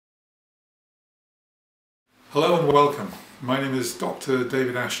Hello and welcome. My name is Dr.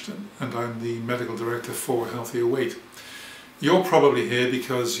 David Ashton and I'm the Medical Director for Healthier Weight. You're probably here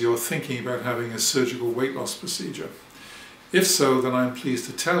because you're thinking about having a surgical weight loss procedure. If so, then I'm pleased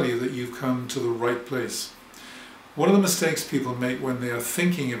to tell you that you've come to the right place. One of the mistakes people make when they are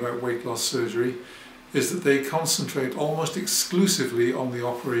thinking about weight loss surgery is that they concentrate almost exclusively on the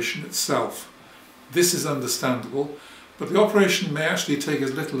operation itself. This is understandable, but the operation may actually take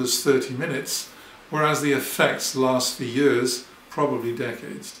as little as 30 minutes, whereas the effects last for years, probably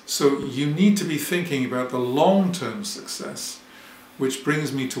decades. So you need to be thinking about the long-term success, which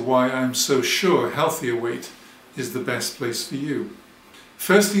brings me to why I'm so sure Healthier Weight is the best place for you.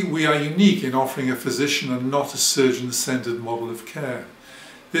 Firstly, we are unique in offering a physician and not a surgeon-centered model of care.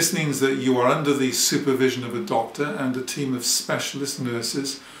 This means that you are under the supervision of a doctor and a team of specialist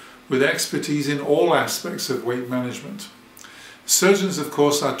nurses with expertise in all aspects of weight management. Surgeons, of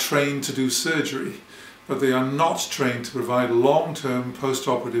course, are trained to do surgery, but they are not trained to provide long-term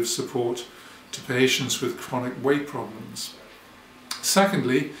post-operative support to patients with chronic weight problems.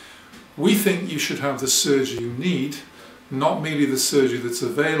 Secondly, we think you should have the surgery you need, not merely the surgery that's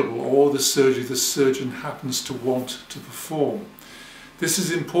available or the surgery the surgeon happens to want to perform. This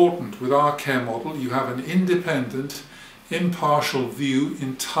is important. With our care model, you have an independent, impartial view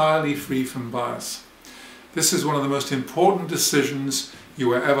entirely free from bias. This is one of the most important decisions you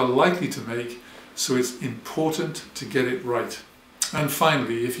are ever likely to make, so it's important to get it right. And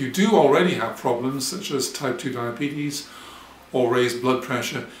finally, if you do already have problems such as type 2 diabetes or raised blood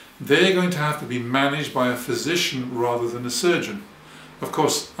pressure, they're going to have to be managed by a physician rather than a surgeon. Of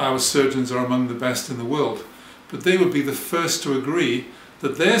course, our surgeons are among the best in the world, but they would be the first to agree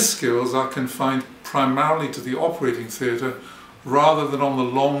that their skills are confined primarily to the operating theatre rather than on the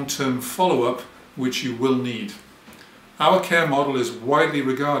long-term follow-up which you will need. Our care model is widely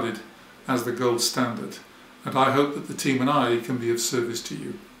regarded as the gold standard, and I hope that the team and I can be of service to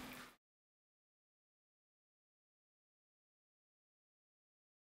you.